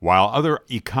While other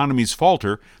economies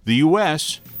falter, the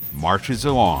U.S. marches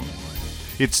along.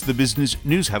 It's the business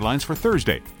news headlines for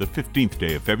Thursday, the 15th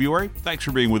day of February. Thanks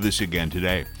for being with us again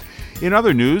today. In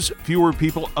other news, fewer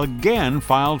people again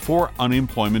filed for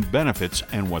unemployment benefits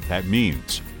and what that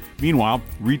means. Meanwhile,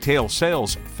 retail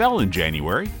sales fell in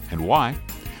January, and why?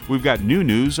 We've got new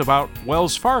news about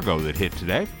Wells Fargo that hit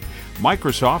today.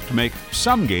 Microsoft to make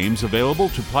some games available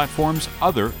to platforms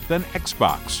other than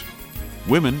Xbox.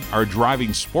 Women are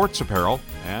driving sports apparel.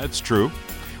 That's true.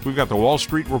 We've got the Wall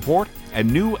Street Report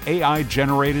and new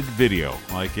AI-generated video.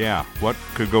 What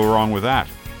could go wrong with that?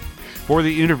 For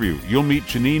the interview, you'll meet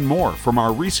Janine Moore from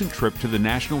our recent trip to the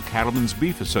National Cattlemen's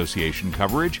Beef Association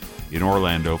coverage in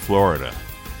Orlando, Florida.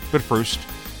 But first,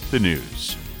 the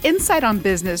news. Insight on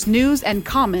Business News and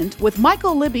Comment with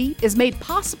Michael Libby is made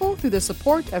possible through the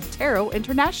support of Taro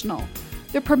International,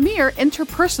 the premier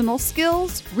interpersonal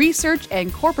skills, research,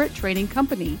 and corporate training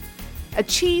company.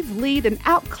 Achieve, lead, and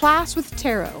outclass with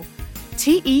Taro.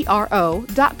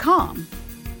 TERO.com.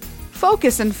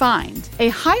 Focus and Find, a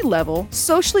high-level,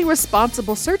 socially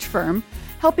responsible search firm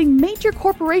helping major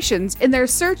corporations in their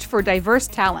search for diverse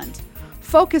talent.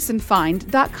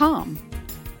 FocusandFind.com.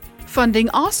 Funding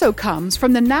also comes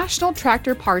from the National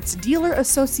Tractor Parts Dealer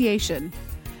Association,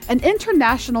 an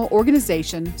international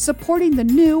organization supporting the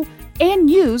new and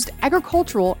used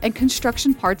agricultural and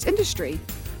construction parts industry.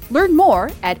 Learn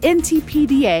more at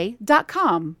ntpda.com.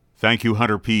 Thank you,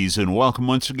 Hunter Pease, and welcome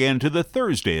once again to the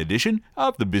Thursday edition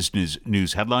of the Business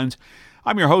News Headlines.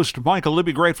 I'm your host, Michael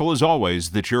Libby, grateful as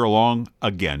always that you're along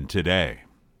again today.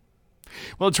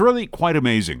 Well, it's really quite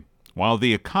amazing. While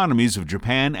the economies of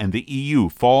Japan and the EU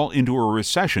fall into a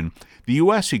recession, the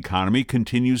U.S. economy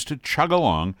continues to chug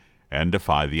along and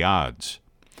defy the odds.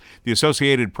 The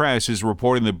Associated Press is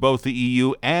reporting that both the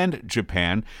EU and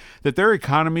Japan that their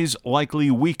economies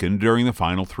likely weakened during the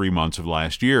final 3 months of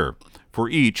last year. For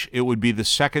each, it would be the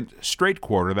second straight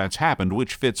quarter that's happened,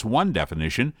 which fits one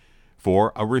definition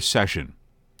for a recession.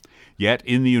 Yet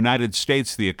in the United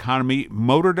States, the economy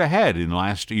motored ahead in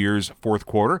last year's fourth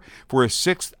quarter for a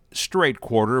sixth straight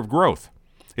quarter of growth.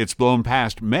 It's blown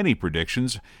past many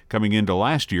predictions coming into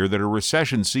last year that a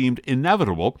recession seemed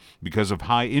inevitable because of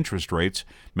high interest rates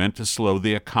meant to slow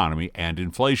the economy and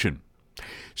inflation.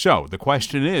 So the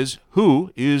question is,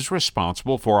 who is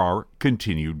responsible for our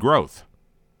continued growth?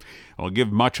 I'll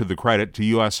give much of the credit to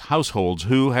U.S. households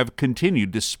who have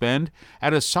continued to spend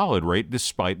at a solid rate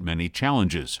despite many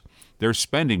challenges. Their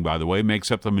spending, by the way, makes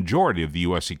up the majority of the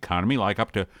U.S. economy, like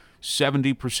up to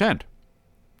 70%.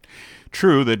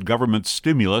 True that government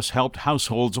stimulus helped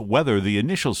households weather the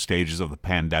initial stages of the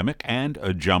pandemic and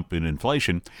a jump in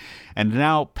inflation, and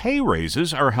now pay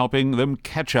raises are helping them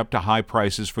catch up to high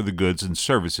prices for the goods and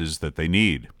services that they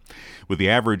need. With the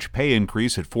average pay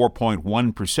increase at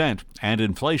 4.1% and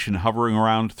inflation hovering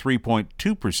around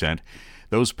 3.2%,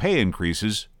 those pay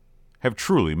increases have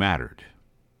truly mattered.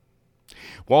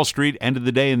 Wall Street ended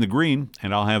the day in the green,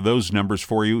 and I'll have those numbers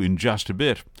for you in just a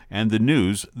bit, and the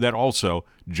news that also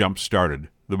jump-started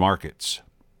the markets.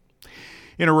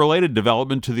 In a related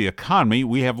development to the economy,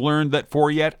 we have learned that for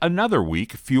yet another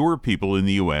week, fewer people in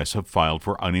the U.S. have filed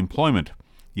for unemployment.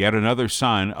 Yet another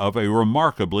sign of a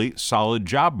remarkably solid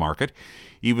job market,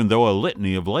 even though a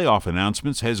litany of layoff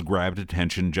announcements has grabbed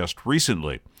attention just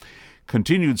recently.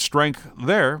 Continued strength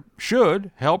there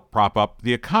should help prop up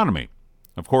the economy.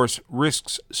 Of course,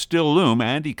 risks still loom,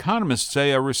 and economists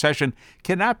say a recession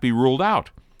cannot be ruled out.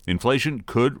 Inflation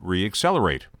could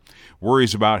reaccelerate.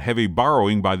 Worries about heavy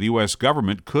borrowing by the U.S.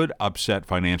 government could upset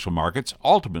financial markets,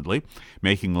 ultimately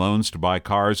making loans to buy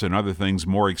cars and other things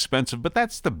more expensive, but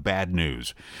that's the bad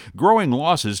news. Growing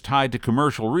losses tied to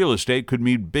commercial real estate could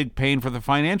mean big pain for the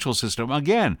financial system.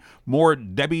 Again, more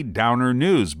Debbie Downer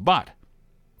news, but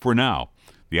for now,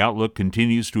 the outlook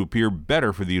continues to appear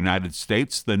better for the United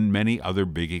States than many other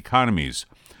big economies.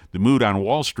 The mood on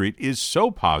Wall Street is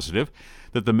so positive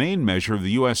that the main measure of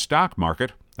the U.S. stock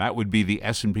market, that would be the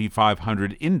S&P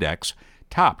 500 index,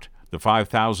 topped the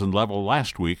 5,000 level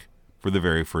last week for the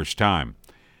very first time.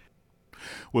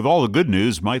 With all the good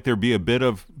news, might there be a bit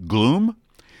of gloom?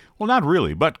 Well, not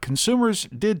really, but consumers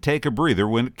did take a breather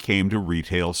when it came to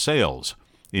retail sales.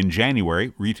 In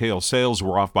January, retail sales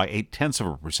were off by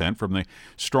 0.8% from the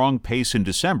strong pace in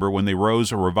December when they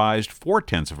rose a revised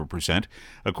 0.4%,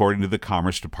 according to the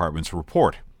Commerce Department's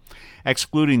report.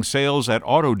 Excluding sales at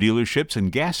auto dealerships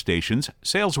and gas stations,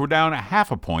 sales were down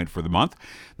 0.5 point for the month.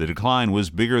 The decline was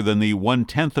bigger than the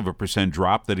 0.1%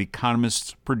 drop that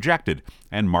economists projected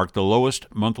and marked the lowest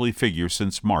monthly figure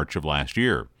since March of last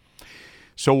year.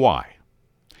 So why?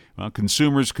 Well,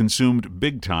 consumers consumed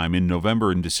big time in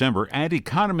November and December, and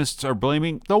economists are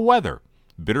blaming the weather.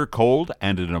 bitter cold,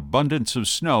 and an abundance of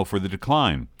snow for the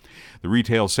decline. The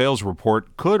retail sales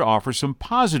report could offer some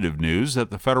positive news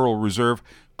that the Federal Reserve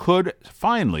could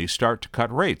finally start to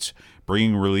cut rates,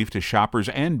 bringing relief to shoppers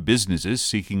and businesses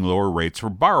seeking lower rates for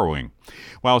borrowing.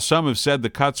 While some have said the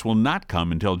cuts will not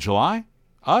come until July,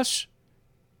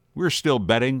 we're still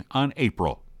betting on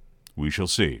April. We shall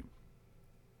see.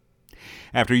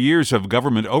 After years of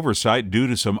government oversight due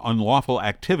to some unlawful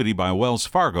activity by Wells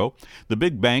Fargo, the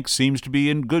big bank seems to be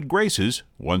in good graces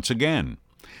once again.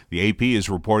 The AP is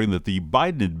reporting that the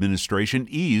Biden administration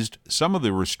eased some of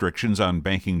the restrictions on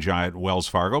banking giant Wells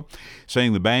Fargo,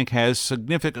 saying the bank has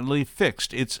significantly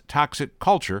fixed its toxic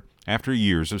culture after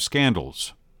years of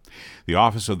scandals. The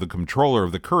Office of the Comptroller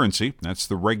of the Currency, that's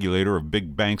the regulator of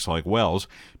big banks like Wells,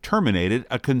 terminated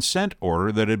a consent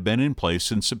order that had been in place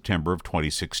since September of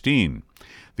 2016.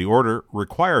 The order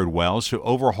required Wells to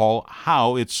overhaul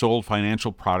how it sold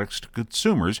financial products to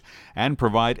consumers and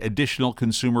provide additional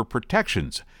consumer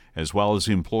protections, as well as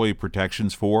employee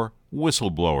protections for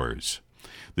whistleblowers.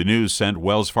 The news sent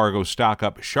Wells Fargo stock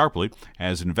up sharply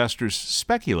as investors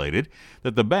speculated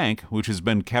that the bank, which has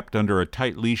been kept under a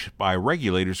tight leash by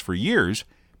regulators for years,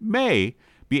 may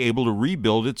be able to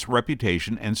rebuild its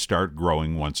reputation and start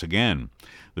growing once again.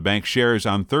 The bank's shares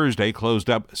on Thursday closed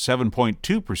up 7.2%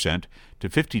 to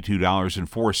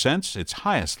 $52.04, its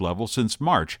highest level since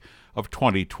March of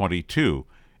 2022,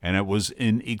 and it was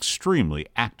in extremely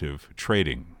active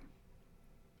trading.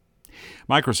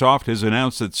 Microsoft has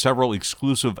announced that several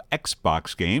exclusive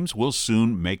Xbox games will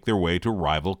soon make their way to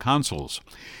rival consoles.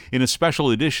 In a special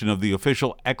edition of the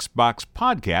official Xbox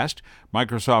podcast,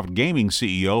 Microsoft Gaming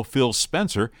CEO Phil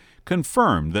Spencer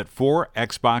confirmed that 4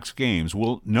 Xbox games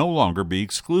will no longer be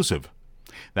exclusive.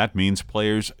 That means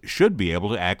players should be able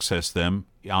to access them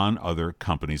on other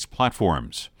companies'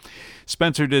 platforms.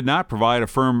 Spencer did not provide a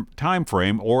firm time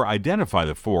frame or identify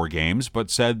the 4 games, but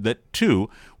said that 2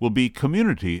 will be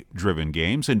community-driven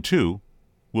games and 2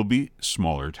 will be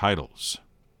smaller titles.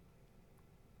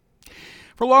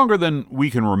 For longer than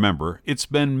we can remember, it's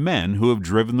been men who have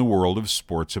driven the world of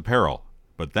sports apparel,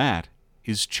 but that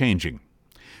is changing.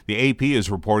 The AP is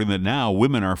reporting that now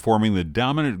women are forming the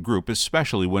dominant group,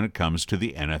 especially when it comes to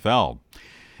the NFL.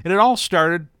 And it all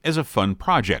started as a fun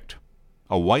project.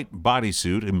 A white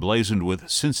bodysuit emblazoned with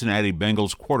Cincinnati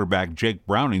Bengals quarterback Jake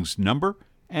Browning's number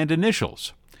and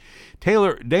initials.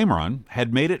 Taylor Dameron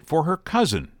had made it for her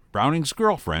cousin, Browning's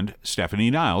girlfriend, Stephanie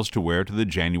Niles, to wear to the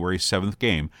January 7th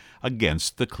game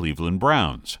against the Cleveland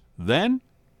Browns. Then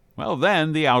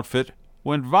the outfit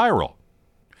went viral.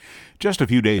 Just a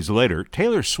few days later,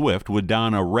 Taylor Swift would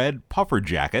don a red puffer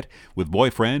jacket with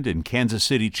boyfriend and Kansas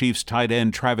City Chiefs tight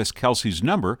end Travis Kelce's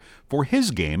number for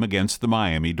his game against the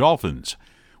Miami Dolphins.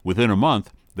 Within a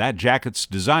month, that jacket's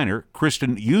designer,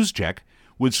 Kristen Juszczyk,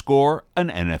 would score an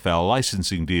NFL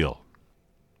licensing deal.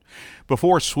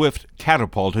 Before Swift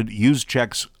catapulted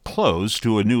Juszczyk's clothes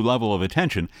to a new level of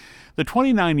attention, the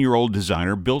 29-year-old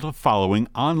designer built a following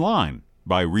online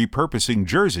by repurposing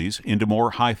jerseys into more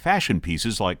high-fashion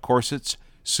pieces like corsets,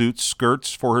 suits,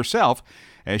 skirts for herself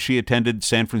as she attended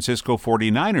San Francisco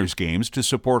 49ers games to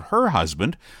support her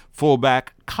husband,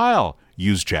 fullback Kyle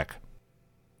Juszczyk.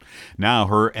 Now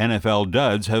her NFL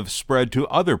duds have spread to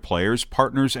other players,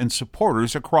 partners, and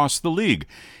supporters across the league,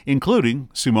 including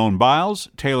Simone Biles,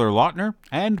 Taylor Lautner,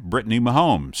 and Brittany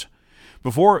Mahomes.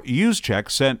 Before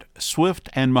Juszczyk sent Swift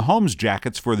and Mahomes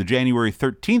jackets for the January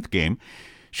 13th game,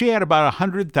 she had about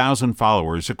 100,000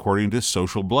 followers, according to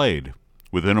Social Blade.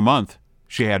 Within a month,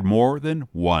 she had more than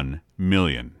 1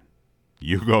 million.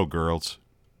 You go, girls.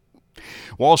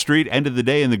 Wall Street ended the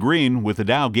day in the green, with the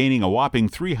Dow gaining a whopping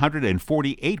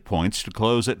 348 points to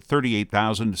close at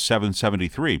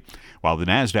 38,773, while the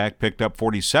Nasdaq picked up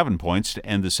 47 points to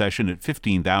end the session at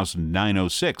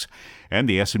 15,906, and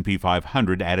the S&P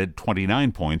 500 added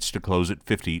 29 points to close at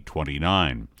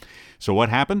 5029. So what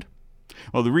happened?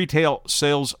 Well, the retail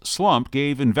sales slump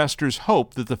gave investors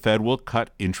hope that the Fed will cut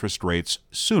interest rates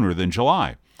sooner than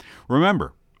July.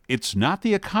 Remember, it's not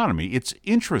the economy, it's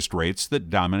interest rates that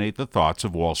dominate the thoughts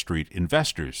of Wall Street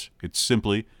investors. It's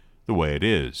simply the way it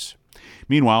is.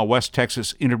 Meanwhile, West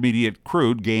Texas Intermediate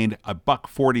crude gained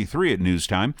 $1.43 at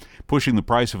newstime, pushing the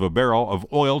price of a barrel of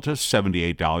oil to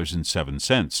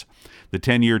 $78.07. The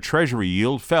 10-year Treasury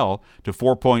yield fell to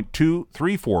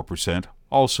 4.234%,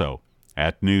 also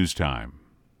at newstime.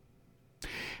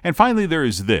 And finally, there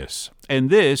is this, and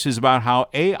this is about how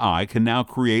AI can now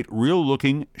create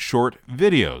real-looking short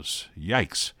videos.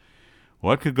 Yikes.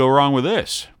 What could go wrong with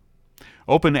this?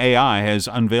 OpenAI has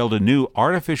unveiled a new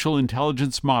artificial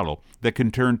intelligence model that can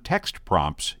turn text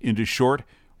prompts into short,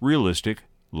 realistic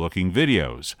looking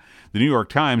videos. The New York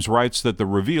Times writes that the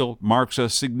reveal marks a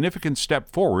significant step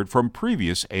forward from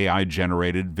previous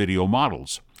AI-generated video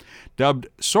models. Dubbed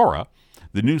Sora,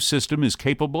 the new system is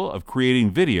capable of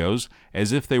creating videos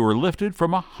as if they were lifted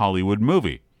from a Hollywood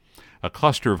movie. A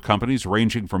cluster of companies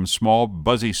ranging from small,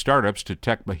 buzzy startups to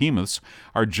tech behemoths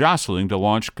are jostling to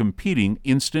launch competing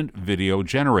instant video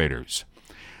generators.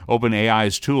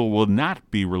 OpenAI's tool will not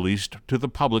be released to the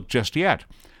public just yet.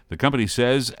 The company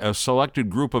says a selected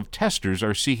group of testers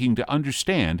are seeking to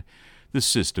understand the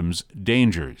system's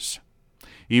dangers.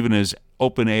 Even as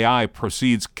OpenAI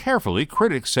proceeds carefully,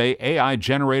 critics say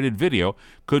AI-generated video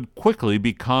could quickly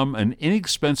become an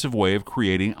inexpensive way of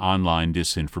creating online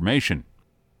disinformation.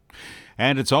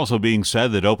 And it's also being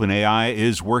said that OpenAI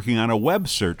is working on a web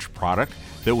search product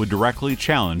that would directly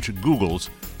challenge Google's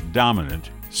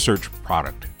dominant search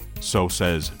product. So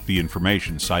says the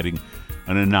information, citing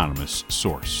an anonymous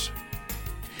source.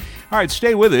 All right,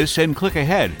 stay with us and click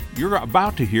ahead. You're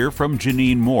about to hear from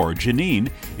Janine Moore.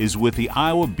 Janine is with the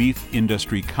Iowa Beef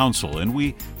Industry Council, and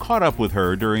we caught up with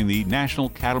her during the National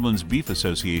Cattlemen's Beef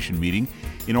Association meeting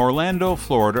in Orlando,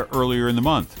 Florida, earlier in the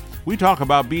month. We talk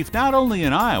about beef not only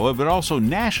in Iowa, but also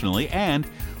nationally, and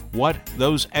what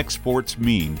those exports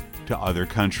mean to other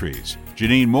countries.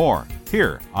 Janine Moore,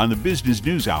 here on the Business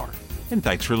News Hour, and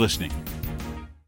thanks for listening.